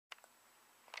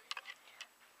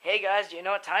Hey guys, do you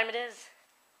know what time it is?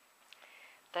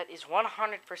 That is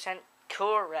 100%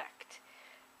 correct.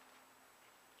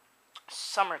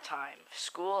 Summertime.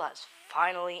 School has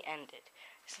finally ended.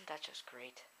 Isn't that just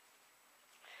great?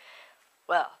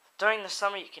 Well, during the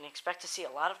summer you can expect to see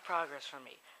a lot of progress from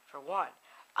me. For one,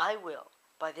 I will,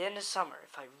 by the end of summer,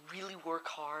 if I really work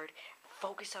hard,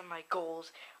 focus on my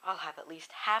goals, I'll have at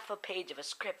least half a page of a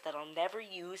script that I'll never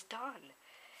use done.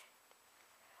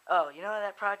 Oh, you know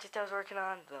that project I was working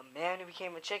on? The Man Who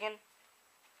Became a Chicken?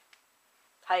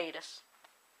 Hiatus.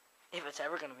 If it's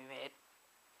ever going to be made.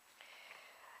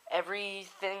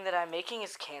 Everything that I'm making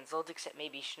is cancelled except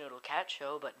maybe Schnoodle Cat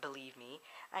Show, but believe me,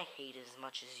 I hate it as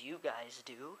much as you guys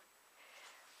do.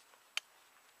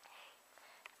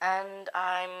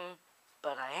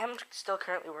 But I am still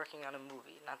currently working on a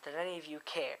movie, not that any of you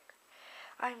care.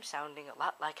 I'm sounding a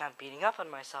lot like I'm beating up on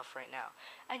myself right now,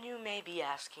 and you may be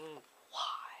asking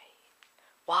why.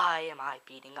 Why am I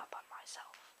beating up on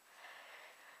myself?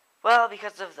 Well,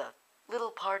 because of the little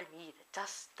part of me that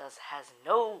just has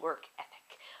no work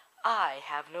ethic. I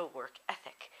have no work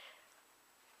ethic.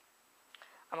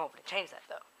 I'm hoping to change that,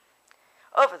 though.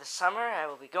 Over the summer, I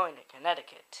will be going to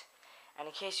Connecticut. And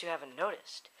in case you haven't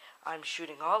noticed, I'm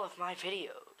shooting all of my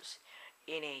videos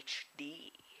in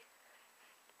HD.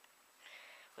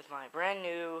 With my brand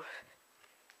new,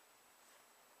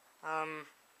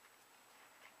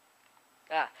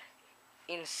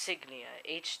 Insignia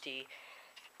HD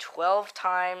 12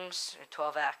 times, or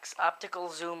 12x, optical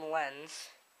zoom lens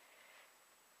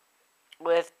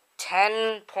with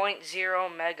 10.0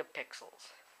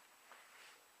 megapixels.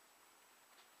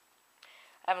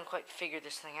 I haven't quite figured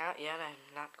this thing out yet.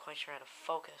 I'm not quite sure how to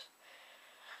focus.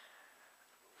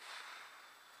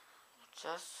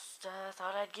 Just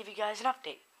thought I'd give you guys an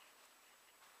update.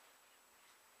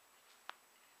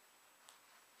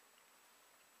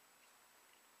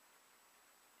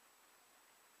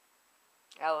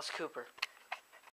 Alice Cooper.